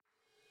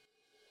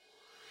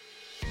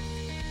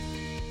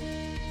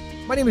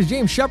My name is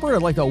James Shepard.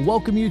 I'd like to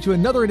welcome you to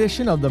another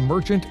edition of the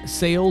Merchant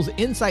Sales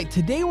Insight.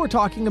 Today we're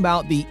talking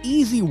about the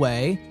easy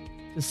way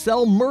to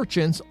sell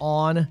merchants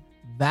on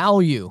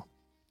value.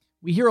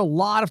 We hear a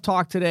lot of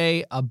talk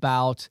today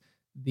about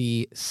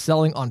the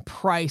selling on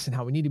price and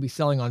how we need to be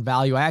selling on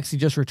value. I actually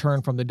just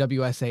returned from the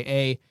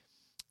WSAA.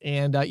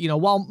 And,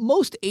 while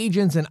most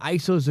agents and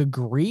ISOs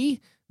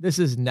agree this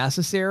is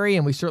necessary,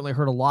 and we certainly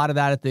heard a lot of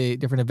that at the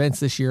different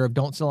events this year of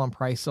don't sell on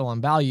price, sell on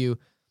value,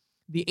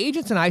 the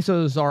agents and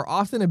ISOs are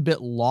often a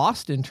bit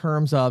lost in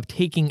terms of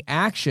taking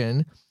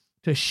action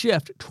to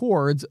shift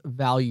towards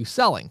value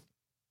selling.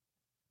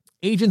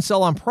 Agents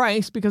sell on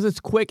price because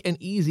it's quick and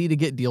easy to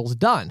get deals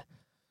done.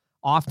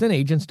 Often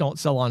agents don't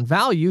sell on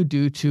value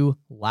due to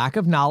lack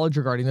of knowledge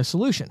regarding the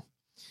solution.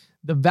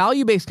 The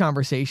value-based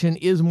conversation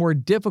is more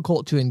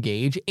difficult to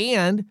engage,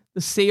 and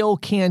the sale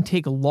can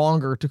take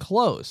longer to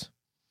close.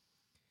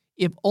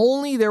 If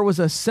only there was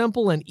a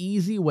simple and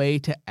easy way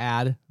to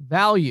add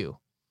value.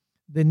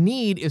 The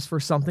need is for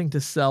something to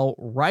sell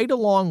right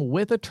along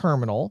with a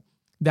terminal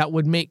that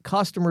would make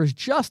customers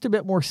just a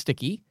bit more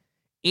sticky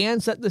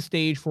and set the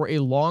stage for a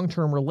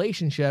long-term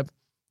relationship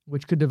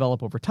which could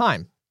develop over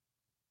time.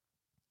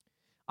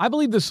 I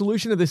believe the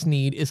solution to this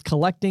need is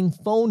collecting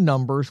phone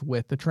numbers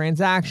with the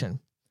transaction.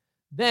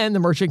 Then the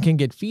merchant can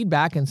get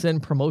feedback and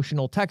send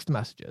promotional text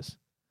messages.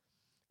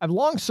 I've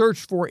long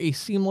searched for a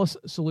seamless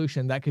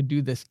solution that could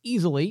do this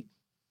easily,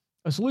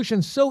 a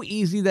solution so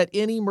easy that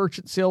any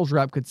merchant sales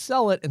rep could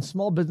sell it and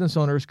small business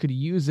owners could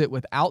use it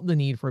without the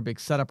need for a big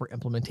setup or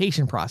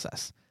implementation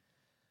process.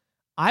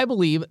 I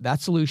believe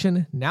that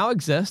solution now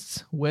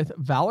exists with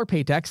Valor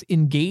Paytech's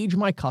Engage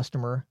My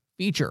Customer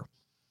feature.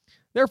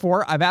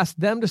 Therefore, I've asked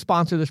them to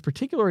sponsor this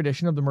particular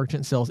edition of the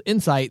Merchant Sales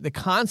Insight. The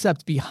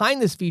concept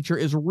behind this feature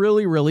is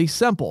really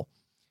simple.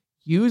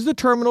 Use the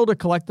terminal to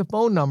collect the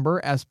phone number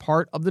as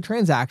part of the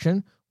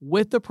transaction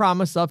with the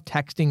promise of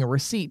texting a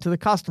receipt to the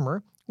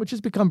customer, which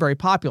has become very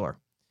popular.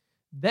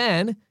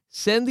 Then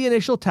send the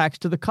initial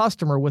text to the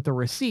customer with a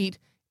receipt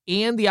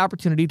and the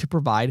opportunity to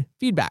provide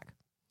feedback.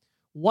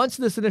 Once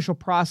this initial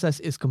process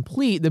is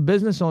complete, the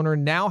business owner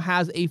now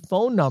has a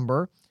phone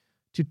number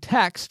to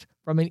text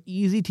from an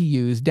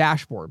easy-to-use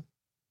dashboard.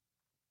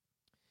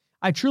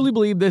 I truly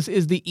believe this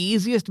is the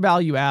easiest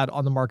value add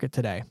on the market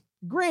today.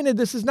 Granted,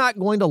 this is not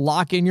going to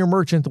lock in your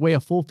merchant the way a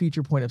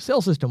full-feature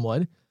point-of-sale system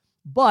would,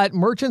 but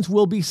merchants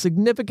will be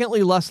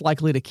significantly less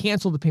likely to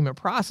cancel the payment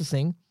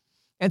processing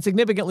and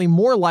significantly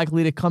more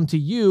likely to come to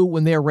you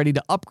when they are ready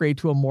to upgrade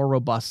to a more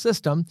robust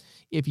system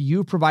if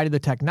you provided the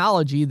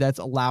technology that's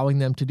allowing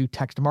them to do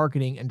text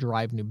marketing and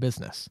drive new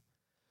business.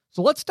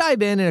 So let's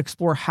dive in and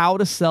explore how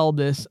to sell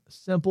this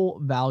simple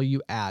value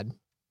add.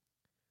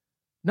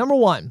 Number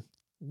one,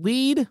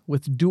 lead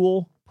with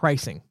dual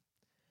pricing.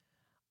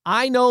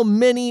 I know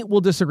many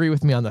will disagree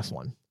with me on this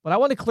one, but I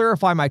want to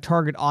clarify my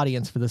target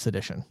audience for this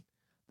edition.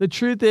 The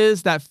truth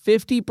is that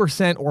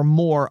 50% or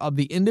more of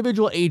the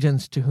individual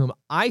agents to whom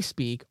I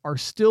speak are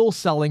still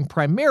selling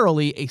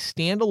primarily a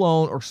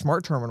standalone or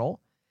smart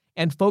terminal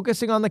and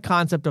focusing on the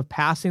concept of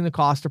passing the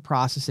cost of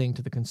processing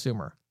to the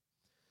consumer.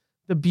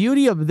 The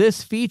beauty of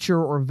this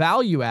feature or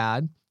value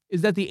add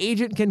is that the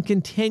agent can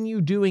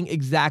continue doing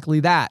exactly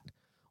that.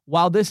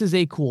 While this is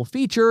a cool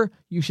feature,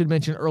 you should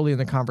mention early in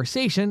the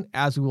conversation,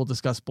 as we will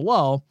discuss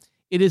below,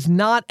 it is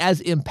not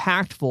as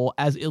impactful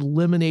as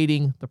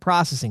eliminating the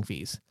processing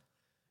fees.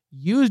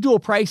 Use dual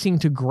pricing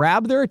to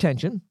grab their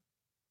attention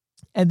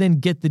and then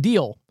get the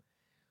deal.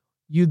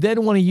 You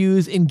then want to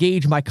use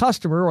Engage My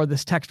Customer or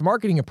this text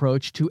marketing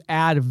approach to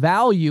add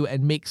value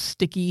and make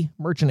sticky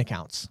merchant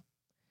accounts.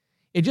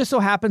 It just so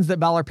happens that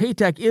Valor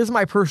Paytech is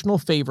my personal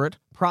favorite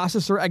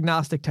processor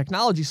agnostic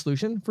technology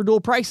solution for dual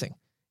pricing.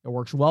 It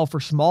works well for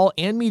small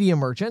and medium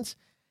merchants.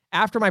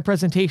 After my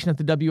presentation at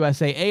the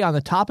WSAA on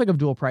the topic of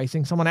dual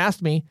pricing, someone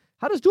asked me,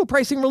 how does dual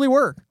pricing really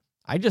work?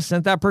 I just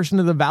sent that person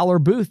to the Valor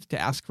booth to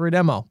ask for a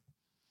demo.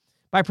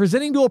 By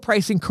presenting dual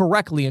pricing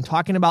correctly and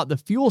talking about the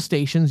fuel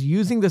stations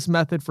using this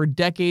method for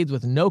decades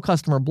with no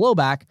customer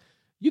blowback,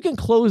 you can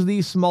close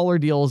these smaller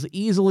deals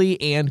easily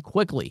and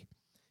quickly.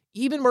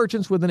 Even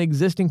merchants with an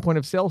existing point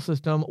of sale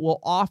system will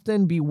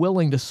often be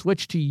willing to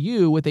switch to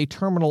you with a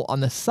terminal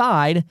on the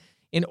side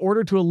in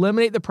order to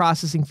eliminate the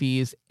processing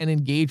fees and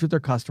engage with their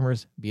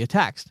customers via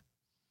text.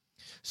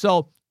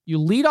 So you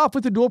lead off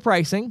with the dual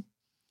pricing,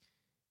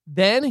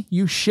 then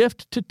you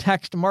shift to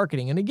text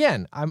marketing. And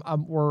again,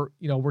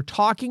 we're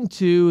talking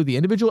to the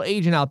individual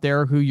agent out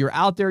there who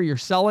you're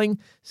selling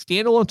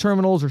standalone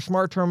terminals or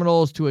smart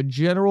terminals to a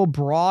general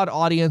broad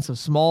audience of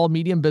small,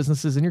 medium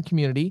businesses in your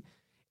community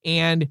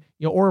and,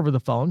 or over the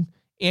phone.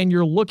 And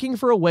you're looking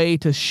for a way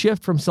to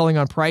shift from selling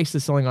on price to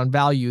selling on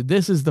value.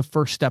 This is the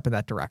first step in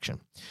that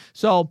direction.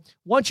 So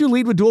once you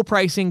lead with dual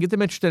pricing, get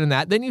them interested in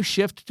that, then you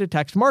shift to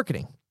text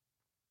marketing.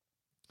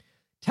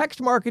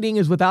 Text marketing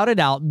is without a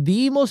doubt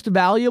the most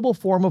valuable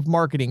form of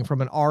marketing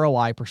from an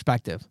ROI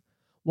perspective.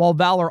 While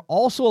Valor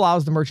also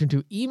allows the merchant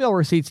to email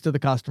receipts to the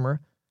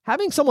customer,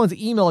 having someone's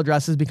email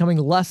address is becoming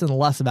less and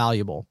less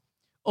valuable.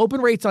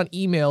 Open rates on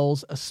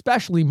emails,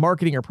 especially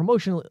marketing or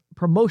promotional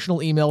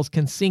emails,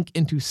 can sink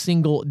into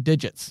single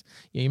digits.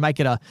 You might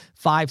get a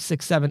 5,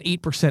 6, 7,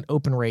 8%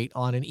 open rate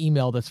on an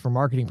email that's for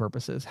marketing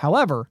purposes.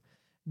 However,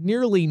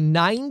 nearly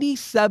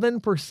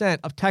 97%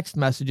 of text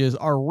messages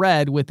are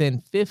read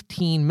within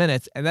 15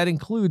 minutes, and that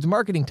includes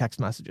marketing text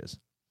messages.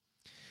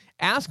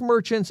 Ask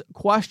merchants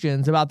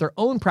questions about their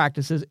own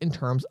practices in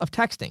terms of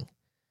texting.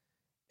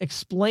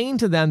 Explain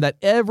to them that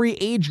every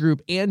age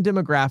group and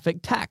demographic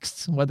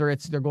texts, whether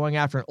it's they're going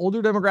after an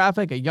older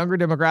demographic, a younger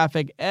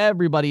demographic,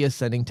 everybody is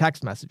sending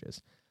text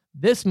messages.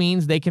 This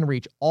means they can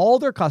reach all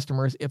their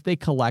customers if they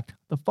collect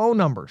the phone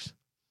numbers.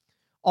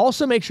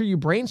 Also, make sure you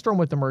brainstorm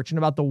with the merchant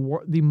about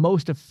the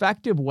most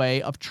effective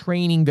way of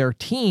training their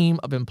team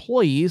of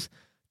employees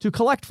to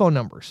collect phone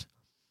numbers.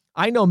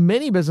 I know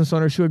many business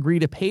owners who agree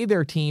to pay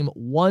their team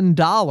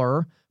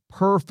 $1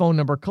 per phone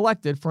number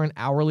collected for an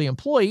hourly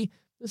employee.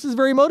 This is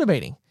very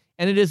motivating,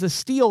 and it is a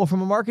steal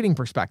from a marketing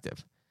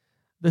perspective.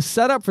 The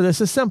setup for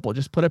this is simple.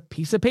 Just put a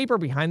piece of paper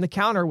behind the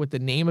counter with the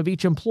name of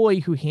each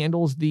employee who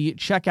handles the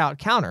checkout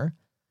counter.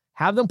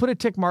 Have them put a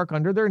tick mark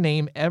under their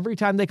name every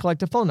time they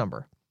collect a phone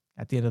number.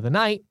 At the end of the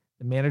night,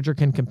 the manager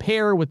can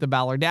compare with the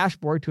Valor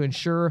dashboard to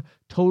ensure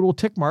total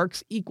tick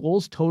marks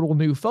equals total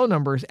new phone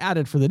numbers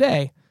added for the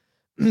day.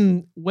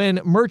 When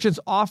merchants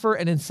offer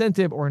an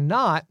incentive or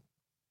not,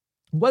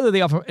 whether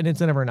they offer an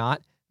incentive or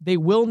not, they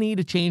will need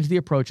to change the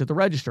approach at the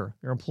register.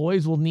 Their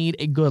employees will need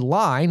a good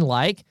line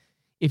like,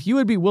 if you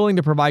would be willing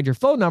to provide your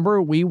phone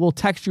number, we will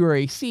text you a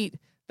receipt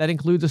that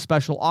includes a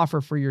special offer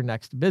for your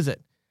next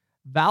visit.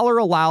 Valor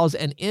allows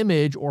an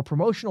image or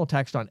promotional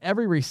text on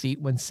every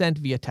receipt when sent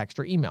via text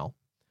or email.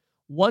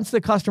 Once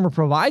the customer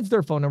provides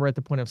their phone number at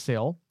the point of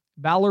sale,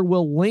 Valor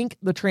will link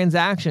the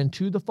transaction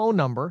to the phone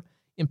number,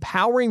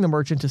 empowering the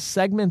merchant to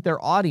segment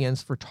their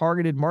audience for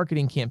targeted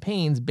marketing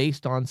campaigns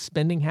based on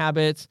spending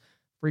habits,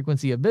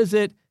 frequency of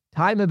visit,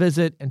 time of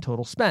visit, and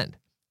total spend.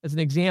 As an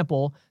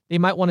example, they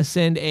might want to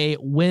send a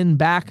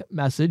win-back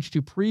message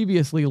to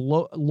previously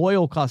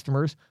loyal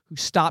customers who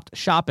stopped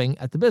shopping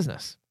at the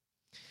business.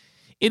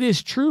 It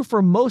is true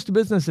for most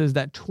businesses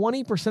that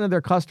 20% of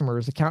their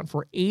customers account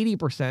for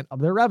 80% of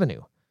their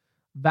revenue.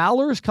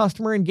 Valor's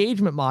customer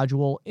engagement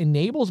module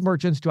enables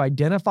merchants to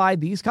identify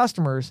these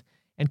customers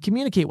and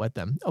communicate with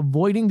them,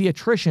 avoiding the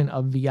attrition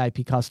of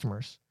VIP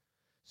customers.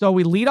 So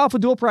we lead off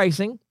with dual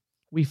pricing.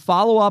 We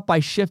follow up by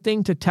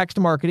shifting to text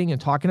marketing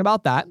and talking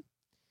about that.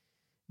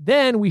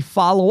 Then we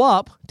follow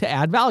up to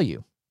add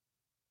value.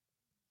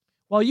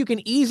 While you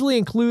can easily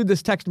include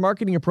this text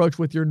marketing approach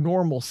with your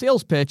normal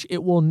sales pitch,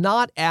 it will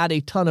not add a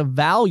ton of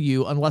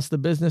value unless the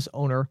business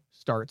owner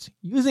starts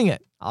using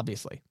it,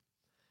 obviously.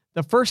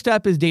 The first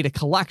step is data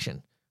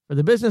collection. For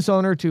the business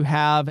owner to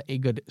have a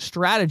good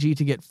strategy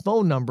to get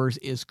phone numbers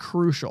is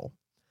crucial.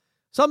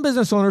 Some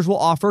business owners will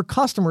offer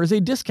customers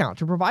a discount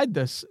to provide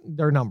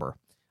their number.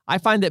 I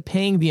find that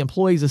paying the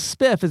employees a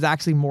spiff is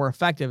actually more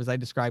effective, as I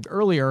described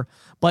earlier,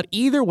 but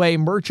either way,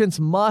 merchants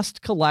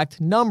must collect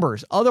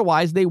numbers.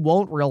 Otherwise, they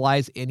won't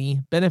realize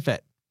any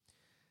benefit.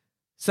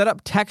 Set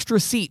up text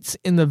receipts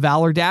in the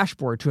Valor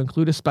dashboard to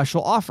include a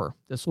special offer.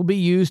 This will be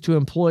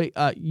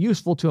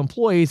useful to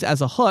employees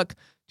as a hook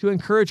to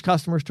encourage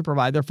customers to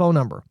provide their phone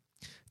number.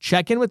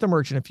 Check in with the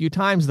merchant a few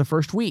times the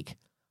first week.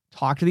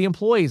 Talk to the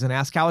employees and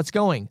ask how it's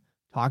going.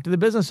 Talk to the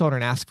business owner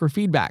and ask for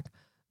feedback.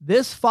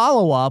 This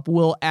follow-up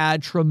will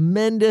add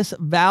tremendous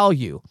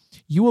value.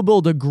 You will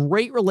build a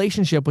great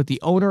relationship with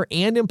the owner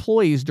and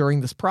employees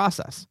during this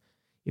process.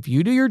 If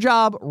you do your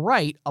job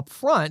right up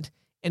front,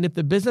 and if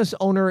the business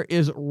owner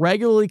is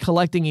regularly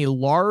collecting a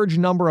large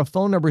number of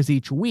phone numbers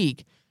each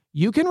week,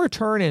 you can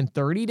return in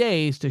 30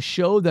 days to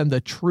show them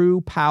the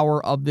true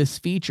power of this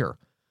feature.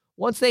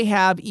 Once they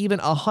have even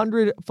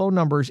 100 phone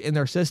numbers in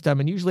their system,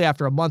 and usually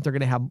after a month, they're going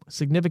to have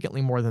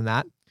significantly more than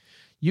that,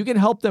 you can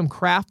help them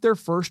craft their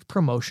first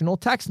promotional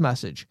text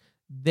message.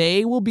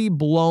 They will be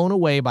blown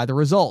away by the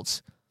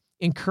results.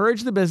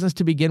 Encourage the business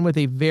to begin with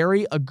a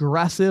very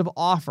aggressive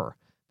offer.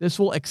 This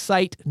will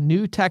excite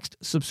new text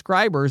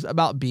subscribers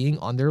about being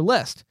on their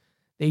list.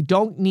 They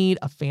don't need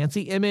a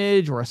fancy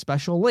image or a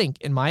special link,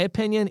 in my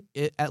opinion,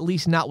 at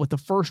least not with the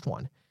first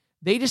one.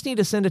 They just need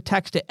to send a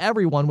text to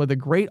everyone with a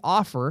great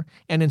offer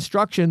and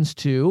instructions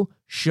to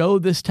show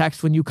this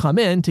text when you come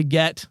in to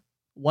get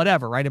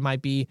whatever, right? It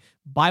might be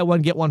buy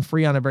one, get one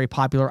free on a very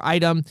popular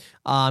item,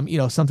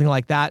 something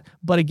like that.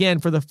 But again,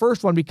 for the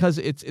first one, because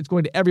it's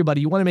going to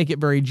everybody, you want to make it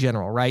very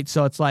general, right?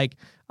 So it's like,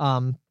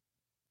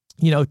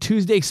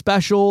 Tuesday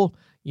special,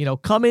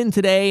 come in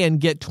today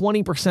and get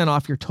 20%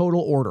 off your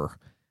total order,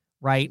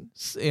 right?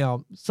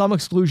 Some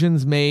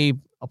exclusions may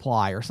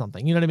apply or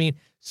something, you know what I mean?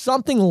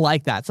 Something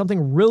like that,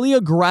 something really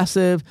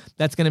aggressive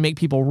that's going to make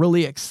people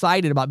really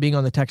excited about being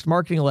on the text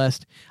marketing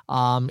list.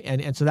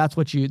 And so that's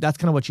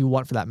kind of what you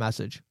want for that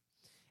message.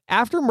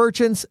 After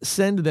merchants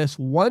send this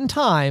one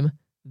time,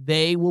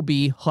 they will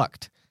be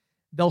hooked.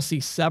 They'll see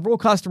several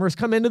customers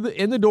come in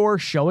the door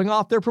showing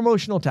off their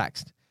promotional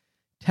text.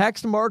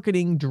 Text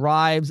marketing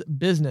drives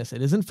business.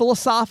 It isn't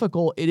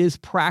philosophical, it is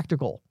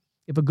practical.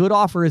 If a good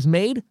offer is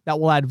made that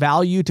will add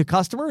value to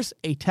customers,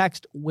 a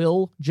text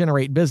will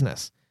generate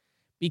business.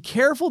 Be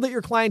careful that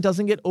your client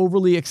doesn't get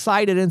overly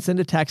excited and send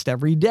a text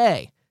every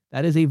day.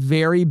 That is a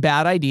very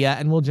bad idea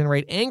and will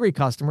generate angry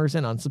customers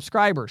and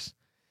unsubscribers.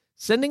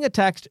 Sending a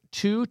text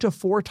 2 to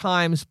 4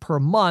 times per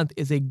month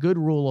is a good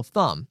rule of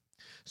thumb.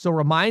 So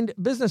remind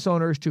business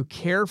owners to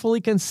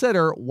carefully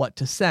consider what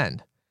to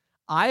send.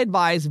 I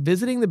advise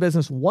visiting the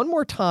business one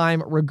more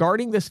time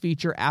regarding this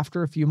feature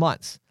after a few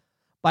months.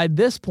 By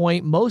this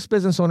point, most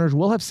business owners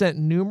will have sent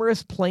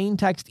numerous plain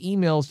text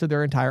emails to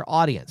their entire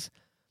audience.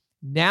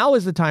 Now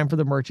is the time for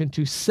the merchant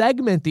to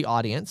segment the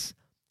audience,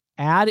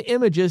 add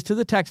images to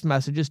the text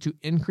messages to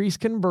increase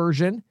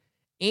conversion,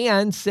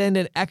 and send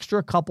an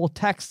extra couple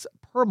texts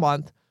per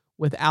month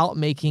without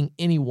making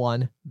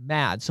anyone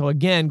mad. So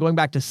again, going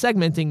back to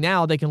segmenting,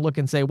 now they can look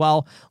and say,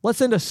 well, let's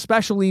send a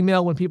special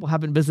email when people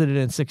haven't visited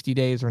in 60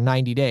 days or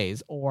 90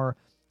 days, or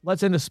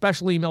let's send a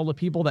special email to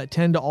people that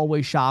tend to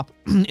always shop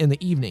in the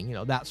evening,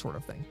 that sort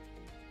of thing.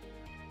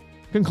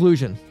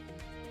 Conclusion.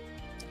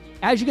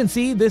 As you can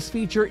see, this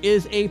feature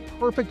is a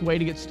perfect way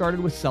to get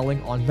started with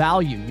selling on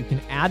value. You can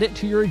add it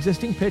to your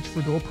existing pitch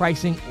for dual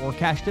pricing or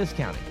cash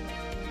discounting.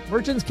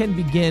 Merchants can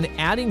begin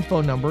adding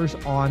phone numbers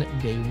on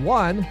day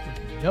one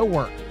with no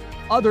work,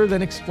 other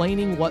than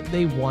explaining what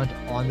they want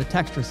on the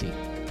text receipt.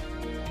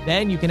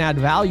 Then you can add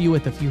value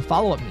with a few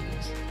follow-up meetings.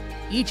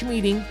 Each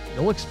meeting,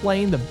 you'll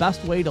explain the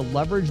best way to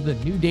leverage the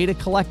new data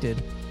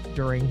collected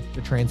during the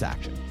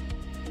transaction.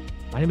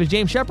 My name is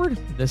James Shepard.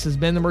 This has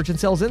been the Merchant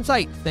Sales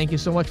Insight. Thank you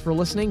so much for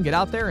listening. Get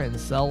out there and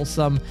sell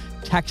some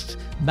text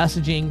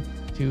messaging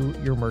to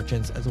your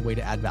merchants as a way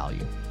to add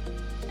value.